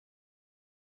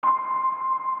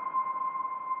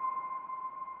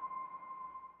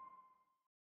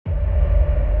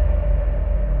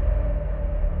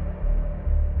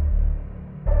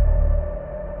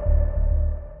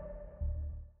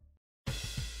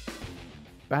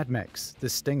Bad Mechs, The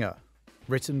Stinger,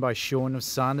 written by Sean of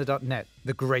Sarna.net,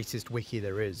 the greatest wiki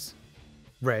there is.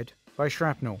 Read by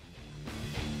Shrapnel.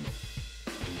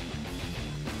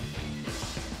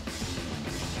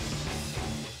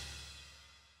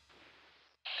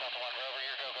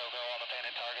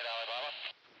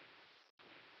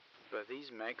 But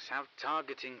these mechs have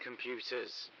targeting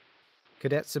computers.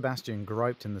 Cadet Sebastian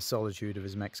griped in the solitude of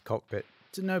his mech's cockpit,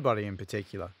 to nobody in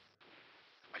particular.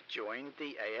 I joined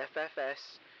the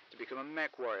AFFS to become a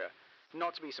mech warrior,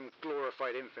 not to be some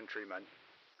glorified infantryman.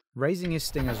 Raising his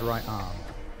Stinger's right arm,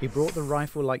 he brought the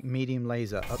rifle-like medium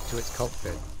laser up to its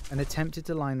cockpit and attempted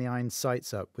to line the iron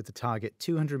sights up with the target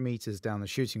 200 meters down the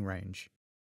shooting range.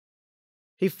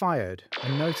 He fired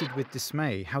and noted with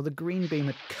dismay how the green beam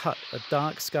had cut a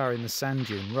dark scar in the sand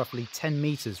dune roughly 10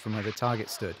 meters from where the target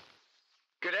stood.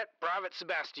 Cadet Private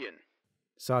Sebastian.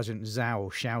 Sergeant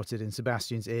Zhao shouted in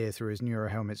Sebastian's ear through his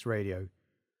neurohelmet's radio.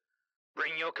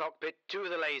 Bring your cockpit to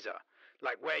the laser,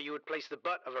 like where you would place the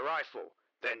butt of a rifle.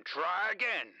 Then try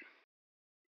again.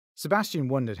 Sebastian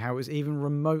wondered how it was even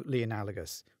remotely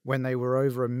analogous when they were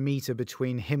over a meter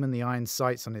between him and the iron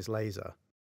sights on his laser,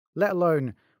 let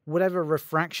alone whatever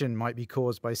refraction might be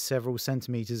caused by several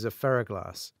centimeters of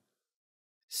ferroglass.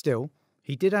 Still,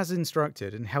 he did as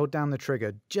instructed and held down the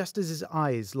trigger just as his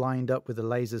eyes lined up with the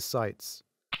laser's sights.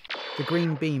 The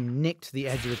green beam nicked the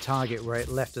edge of the target where it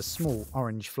left a small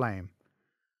orange flame.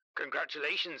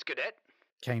 Congratulations, Cadet,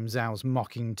 came Zhao's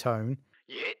mocking tone.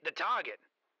 You hit the target.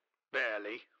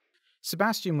 Barely.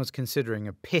 Sebastian was considering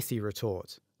a pithy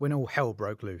retort when all hell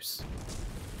broke loose.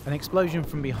 An explosion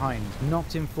from behind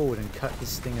knocked him forward and cut his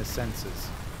Stinger's sensors.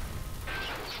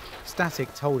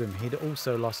 Static told him he'd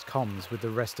also lost comms with the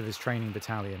rest of his training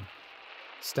battalion.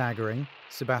 Staggering,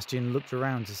 Sebastian looked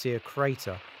around to see a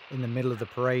crater in the middle of the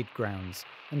parade grounds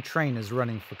and trainers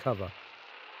running for cover.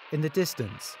 In the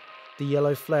distance, the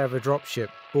yellow flare of a dropship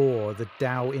bore the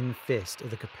Dow-in fist of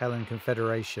the Capellan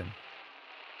Confederation.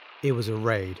 It was a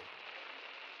raid.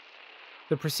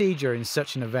 The procedure in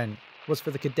such an event was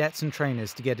for the cadets and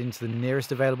trainers to get into the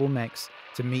nearest available mechs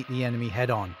to meet the enemy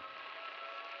head-on.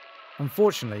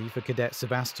 Unfortunately for Cadet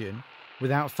Sebastian,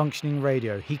 without functioning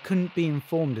radio, he couldn't be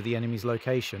informed of the enemy's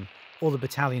location or the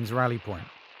battalion's rally point.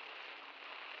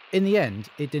 In the end,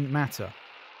 it didn't matter.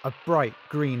 A bright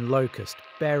green locust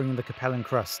bearing the Capellan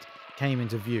crust came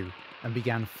into view and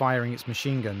began firing its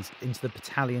machine guns into the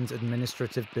battalion's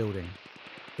administrative building.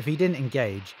 If he didn't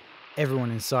engage,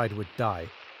 everyone inside would die.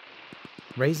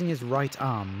 Raising his right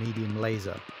arm medium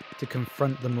laser to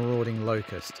confront the marauding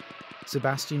locust,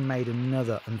 Sebastian made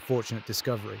another unfortunate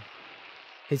discovery.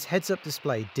 His heads-up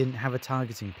display didn't have a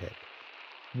targeting pip.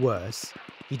 Worse,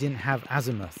 he didn't have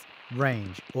azimuth,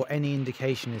 range, or any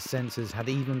indication his sensors had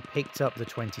even picked up the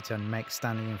 20-ton mech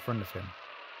standing in front of him.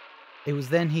 It was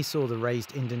then he saw the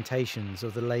raised indentations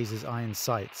of the laser's iron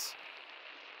sights.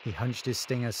 He hunched his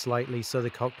Stinger slightly so the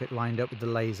cockpit lined up with the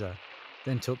laser,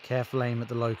 then took careful aim at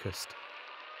the locust.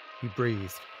 He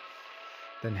breathed,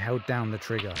 then held down the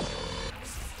trigger.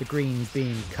 The green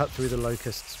beam cut through the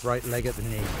locust's right leg at the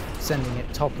knee, sending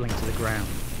it toppling to the ground.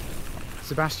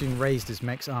 Sebastian raised his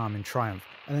mech's arm in triumph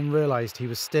and then realised he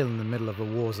was still in the middle of a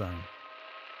war zone.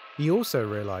 He also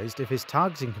realised if his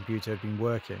targeting computer had been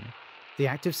working, the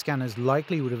active scanners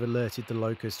likely would have alerted the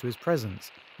locust to his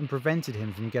presence and prevented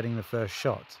him from getting the first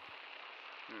shot.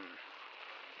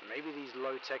 Maybe these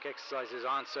low-tech exercises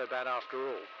aren't so bad after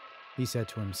all, he said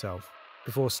to himself,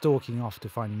 before stalking off to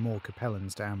find more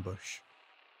Capellans to ambush.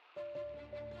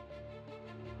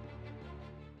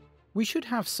 We should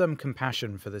have some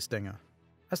compassion for the Stinger.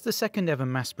 As the second ever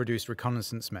mass-produced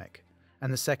reconnaissance mech,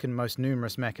 and the second most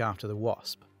numerous mech after the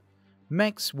Wasp,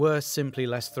 mechs were simply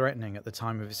less threatening at the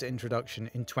time of its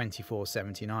introduction in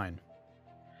 2479.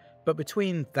 But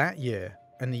between that year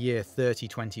and the year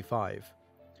 3025,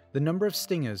 the number of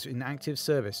Stingers in active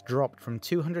service dropped from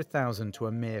 200,000 to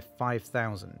a mere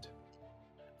 5,000.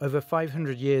 Over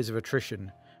 500 years of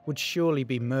attrition would surely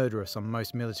be murderous on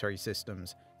most military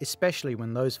systems, especially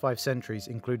when those 5 centuries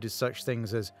included such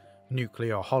things as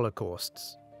nuclear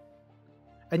holocausts.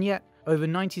 And yet, over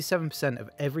 97% of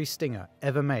every Stinger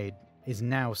ever made is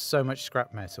now so much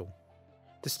scrap metal.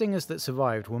 The Stingers that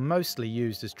survived were mostly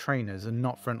used as trainers and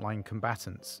not frontline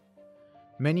combatants.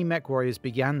 Many mech warriors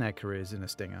began their careers in a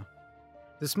Stinger.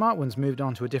 The smart ones moved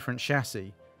on to a different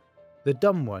chassis. The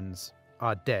dumb ones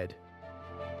are dead.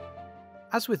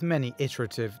 As with many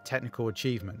iterative technical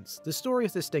achievements, the story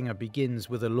of the Stinger begins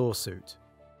with a lawsuit.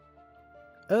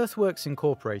 Earthworks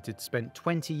Incorporated spent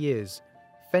 20 years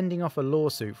fending off a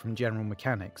lawsuit from General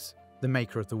Mechanics, the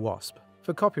maker of the Wasp,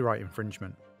 for copyright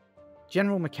infringement.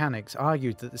 General Mechanics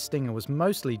argued that the Stinger was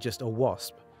mostly just a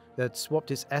Wasp, that had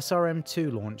swapped its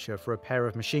SRM-2 launcher for a pair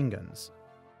of machine guns.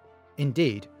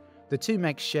 Indeed, the two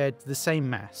mechs shared the same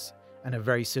mass and a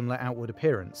very similar outward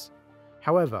appearance.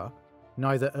 However,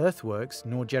 neither Earthworks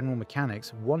nor General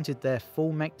Mechanics wanted their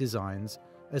full mech designs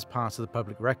as part of the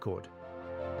public record.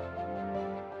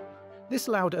 This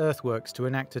allowed Earthworks to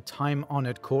enact a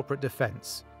time-honoured corporate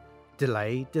defence: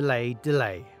 delay, delay,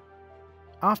 delay.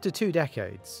 After 2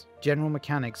 decades, General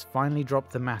Mechanics finally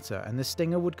dropped the matter, and the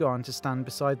Stinger would go on to stand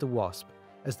beside the Wasp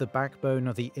as the backbone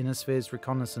of the Inner Sphere's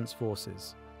reconnaissance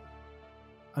forces.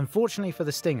 Unfortunately for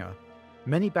the Stinger,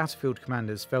 many battlefield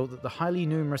commanders felt that the highly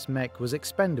numerous mech was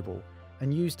expendable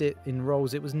and used it in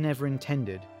roles it was never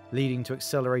intended, leading to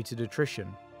accelerated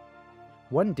attrition.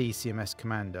 One DCMS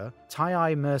commander,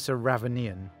 Tai Mercer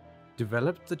Ravanian,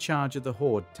 developed the Charge of the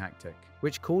Horde tactic,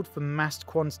 which called for massed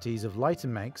quantities of lighter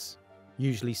mechs,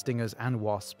 usually Stingers and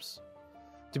Wasps,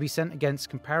 to be sent against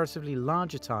comparatively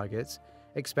larger targets,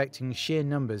 expecting sheer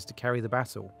numbers to carry the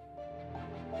battle.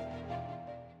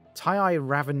 Tai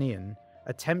Ravanian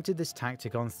attempted this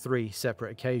tactic on 3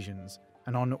 separate occasions,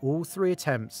 and on all 3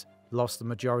 attempts lost the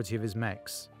majority of his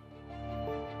mechs.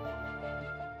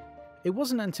 It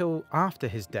wasn't until after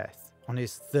his death, on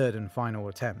his 3rd and final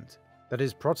attempt, that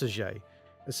his protege,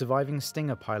 a surviving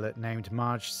Stinger pilot named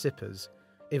Marge Sippers,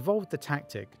 evolved the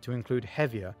tactic to include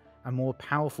heavier and more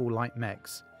powerful light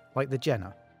mechs, like the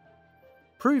Jenner,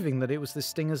 proving that it was the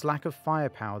Stinger's lack of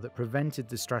firepower that prevented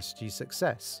the strategy's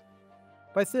success.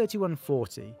 By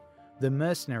 3140, the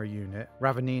mercenary unit,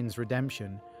 Ravanian's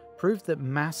Redemption, proved that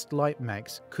massed light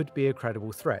mechs could be a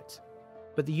credible threat,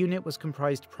 but the unit was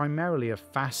comprised primarily of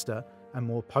faster and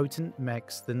more potent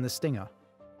mechs than the Stinger.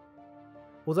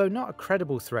 Although not a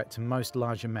credible threat to most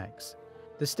larger mechs,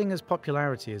 the Stinger's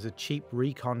popularity as a cheap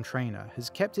recon trainer has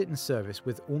kept it in service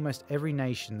with almost every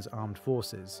nation's armed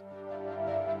forces.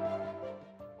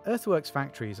 Earthworks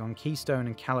factories on Keystone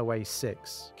and Callaway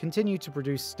 6 continued to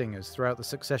produce Stingers throughout the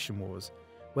Succession Wars,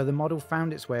 where the model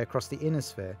found its way across the Inner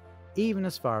Sphere, even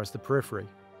as far as the periphery.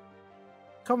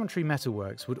 Coventry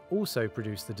Metalworks would also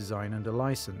produce the design under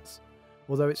license,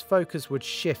 although its focus would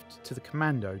shift to the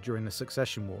Commando during the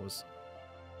Succession Wars.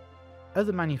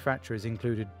 Other manufacturers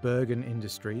included Bergen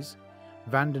Industries,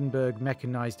 Vandenberg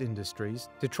Mechanized Industries,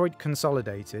 Detroit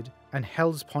Consolidated, and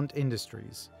Hellespont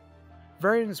Industries.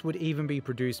 Variants would even be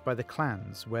produced by the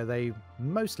clans, where they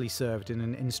mostly served in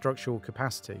an instructional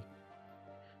capacity.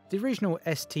 The original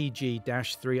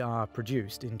STG-3R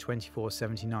produced in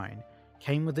 2479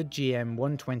 came with a GM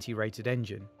 120 rated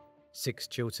engine, 6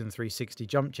 Chilton 360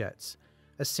 jump jets,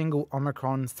 a single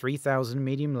Omicron 3000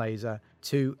 medium laser,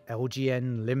 2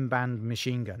 LGN Limband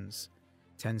machine guns,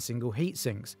 10 single heat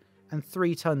sinks, and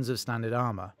 3 tons of standard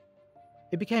armour.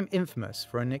 It became infamous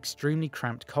for an extremely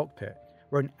cramped cockpit,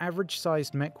 where an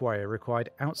average-sized mech warrior required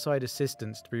outside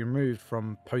assistance to be removed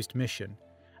from post-mission,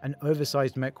 and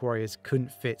oversized mech warriors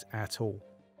couldn't fit at all.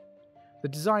 The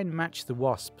design matched the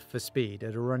Wasp for speed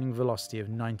at a running velocity of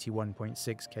 91.6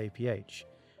 kph,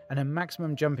 and a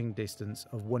maximum jumping distance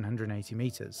of 180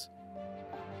 metres.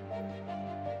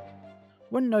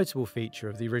 One notable feature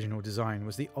of the original design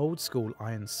was the old-school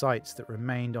iron sights that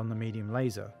remained on the medium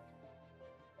laser.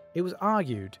 It was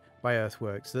argued by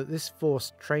Earthworks that this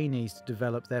forced trainees to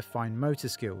develop their fine motor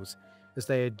skills, as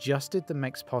they adjusted the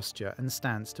mech's posture and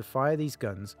stance to fire these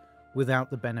guns without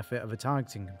the benefit of a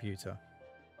targeting computer.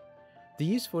 The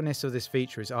usefulness of this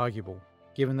feature is arguable,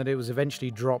 given that it was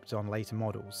eventually dropped on later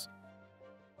models.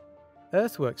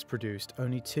 Earthworks produced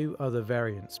only 2 other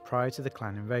variants prior to the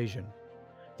clan invasion.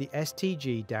 The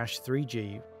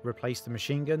STG-3G replaced the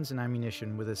machine guns and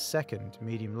ammunition with a second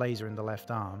medium laser in the left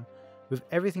arm, with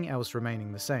everything else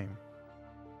remaining the same.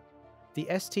 The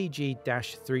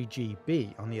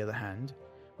STG-3GB, on the other hand,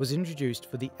 was introduced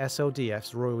for the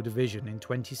SLDF's Royal Division in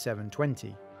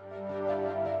 2720.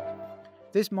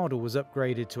 This model was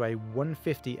upgraded to a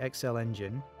 150 XL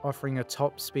engine, offering a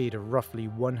top speed of roughly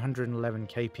 111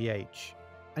 kph,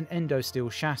 an endo-steel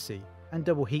chassis, and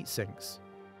double heat sinks.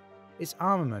 Its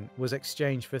armament was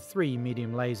exchanged for 3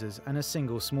 medium lasers and a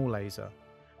single small laser,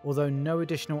 although no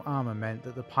additional armour meant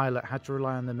that the pilot had to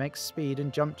rely on the mech's speed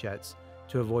and jump jets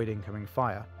to avoid incoming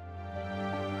fire.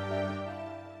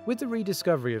 With the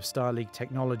rediscovery of Star League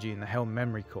technology in the Helm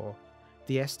Memory Core,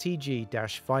 the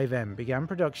STG-5M began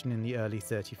production in the early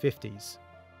 3050s.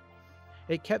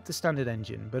 It kept the standard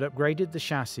engine, but upgraded the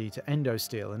chassis to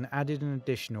endo-steel and added an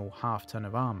additional half-ton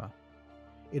of armour.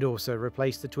 It also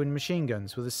replaced the twin machine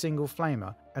guns with a single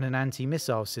flamer and an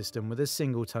anti-missile system with a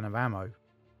single ton of ammo.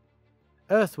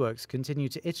 Earthworks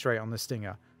continued to iterate on the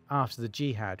Stinger after the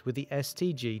Jihad with the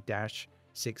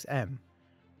STG-6M,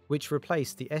 which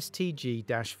replaced the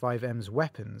STG-5M's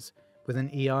weapons with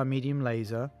an ER medium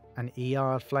laser, an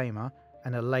ER flamer,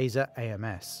 and a laser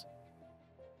AMS.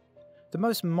 The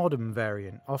most modern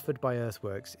variant offered by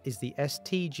Earthworks is the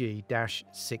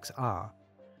STG-6R,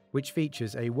 which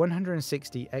features a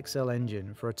 160 XL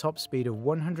engine for a top speed of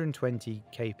 120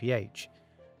 kph,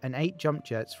 and 8 jump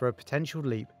jets for a potential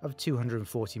leap of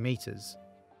 240 meters.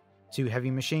 2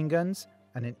 heavy machine guns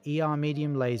and an ER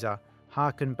medium laser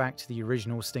harken back to the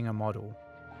original Stinger model.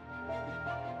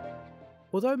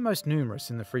 Although most numerous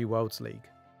in the Free Worlds League,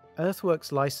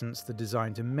 Earthworks licensed the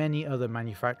design to many other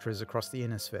manufacturers across the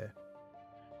Inner Sphere.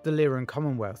 The Lyran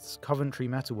Commonwealth's Coventry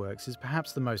Metalworks is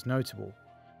perhaps the most notable,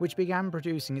 which began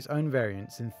producing its own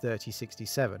variants in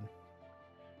 3067.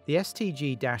 The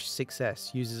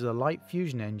STG-6S uses a light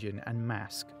fusion engine and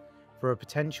mask for a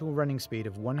potential running speed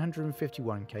of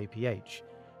 151 kph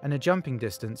and a jumping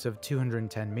distance of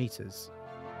 210 meters.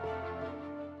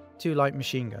 2 light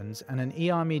machine guns and an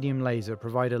ER medium laser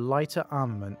provide a lighter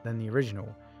armament than the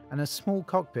original, and a small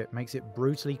cockpit makes it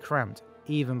brutally cramped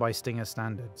even by Stinger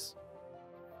standards.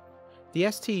 The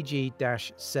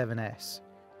STG-7S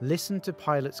listened to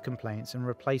pilots' complaints and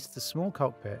replaced the small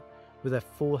cockpit with a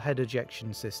full head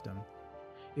ejection system.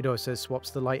 It also swaps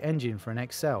the light engine for an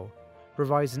XL,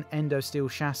 provides an Endorsed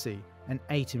chassis, and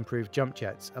 8 improved jump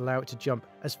jets allow it to jump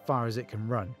as far as it can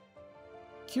run.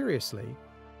 Curiously,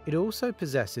 it also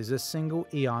possesses a single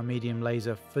ER medium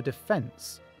laser for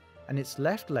defense, and its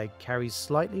left leg carries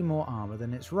slightly more armor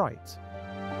than its right.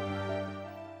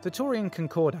 The Taurian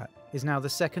Concordat is now the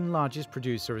second largest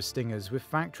producer of Stingers, with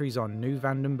factories on New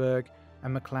Vandenberg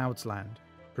and McLeodsland,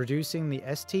 producing the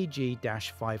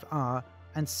STG-5R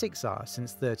and 6R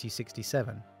since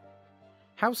 3067.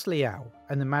 House Liao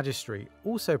and the Magistry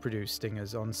also produce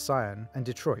Stingers on Sion and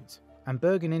Detroit, and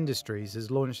Bergen Industries has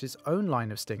launched its own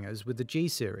line of Stingers with the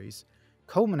G-Series,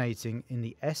 culminating in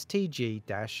the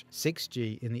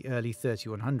STG-6G in the early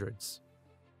 3100s.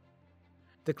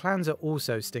 The clans are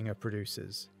also Stinger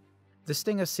producers. The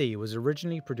Stinger C was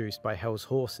originally produced by Hell's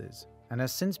Horses, and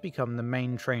has since become the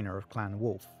main trainer of Clan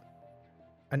Wolf.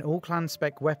 An all-clan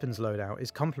spec weapons loadout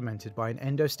is complemented by an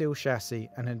Endosteel chassis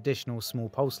and an additional small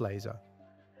pulse laser,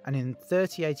 and in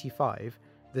 3085,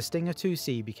 the Stinger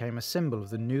 2C became a symbol of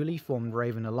the newly formed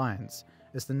Raven Alliance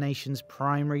as the nation's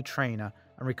primary trainer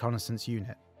and reconnaissance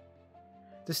unit.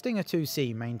 The Stinger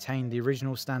 2C maintained the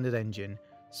original standard engine,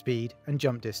 speed and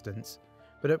jump distance,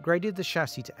 but upgraded the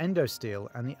chassis to Endosteel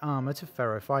and the armour to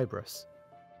ferrofibrous.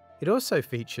 It also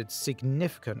featured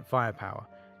significant firepower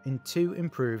in 2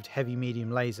 improved heavy-medium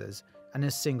lasers and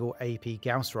a single AP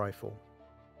Gauss rifle.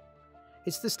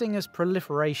 It's the Stinger's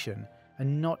proliferation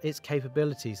and not its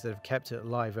capabilities that have kept it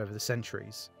alive over the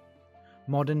centuries.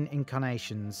 Modern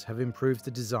incarnations have improved the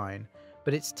design,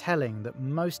 but it's telling that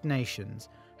most nations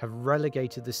have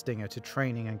relegated the Stinger to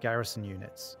training and garrison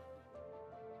units.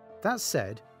 That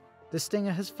said, the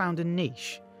Stinger has found a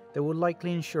niche that will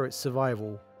likely ensure its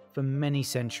survival for many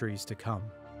centuries to come.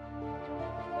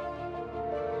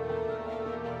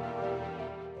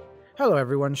 Hello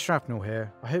everyone, Shrapnel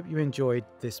here. I hope you enjoyed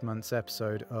this month's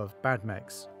episode of Bad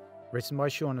Mechs, written by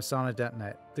Sean of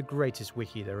Sarna.net, the greatest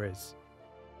wiki there is.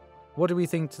 What do we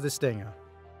think to the Stinger?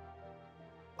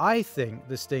 I think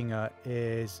the Stinger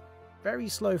is very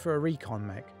slow for a recon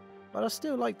mech, but I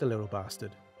still like the little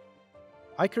bastard.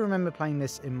 I can remember playing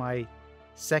this in my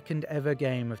second ever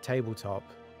game of tabletop.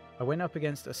 I went up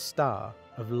against a star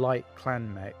of light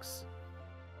clan mechs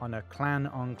on a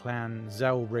clan-on-clan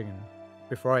Zelbriggen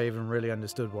before I even really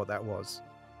understood what that was.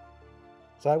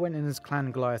 So I went in as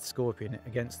Clan Goliath Scorpion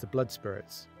against the Blood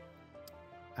Spirits,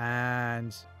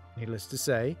 and needless to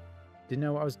say, didn't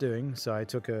know what I was doing, so I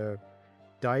took a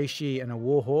Daishi and a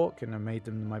Warhawk and I made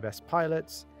them my best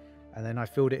pilots, and then I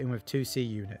filled it in with 2C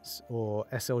units, or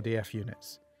SLDF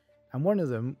units, and one of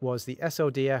them was the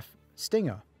SLDF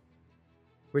Stinger,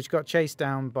 which got chased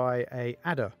down by a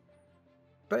Adder.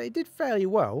 But it did fairly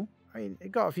well. I mean,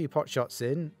 it got a few pot shots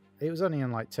in. It was only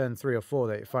on like turn 3 or 4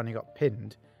 that it finally got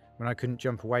pinned, when I couldn't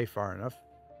jump away far enough.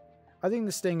 I think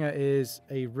the Stinger is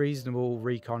a reasonable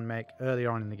recon mech early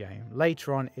on in the game.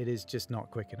 Later on, it is just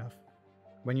not quick enough.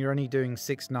 When you're only doing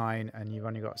 6-9 and you've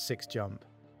only got 6 jump,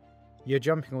 you're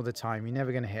jumping all the time, you're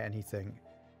never going to hit anything.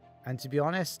 And to be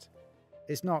honest,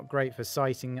 it's not great for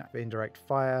sighting, for indirect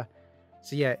fire.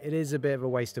 So yeah, it is a bit of a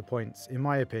waste of points, in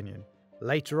my opinion.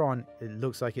 Later on, it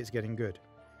looks like it's getting good.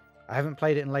 I haven't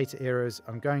played it in later eras,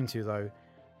 I'm going to though,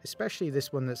 especially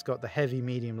this one that's got the heavy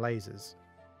medium lasers.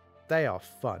 They are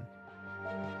fun.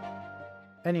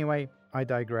 Anyway, I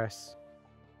digress.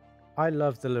 I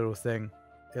love the little thing.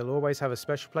 It'll always have a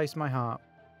special place in my heart,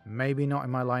 maybe not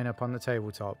in my lineup on the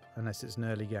tabletop unless it's an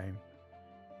early game.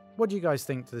 What do you guys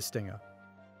think to the Stinger?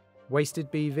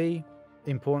 Wasted BV?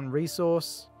 Important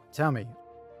resource? Tell me.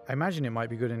 I imagine it might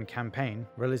be good in campaign,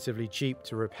 relatively cheap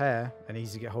to repair and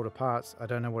easy to get hold of parts. I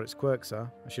don't know what its quirks are.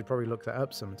 I should probably look that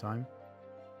up sometime.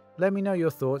 Let me know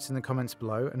your thoughts in the comments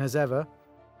below, and as ever,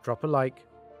 drop a like,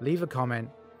 leave a comment,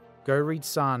 go read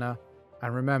Sarna,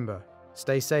 and remember,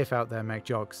 stay safe out there, mech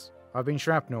jocks. I've been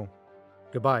Shrapnel.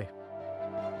 Goodbye.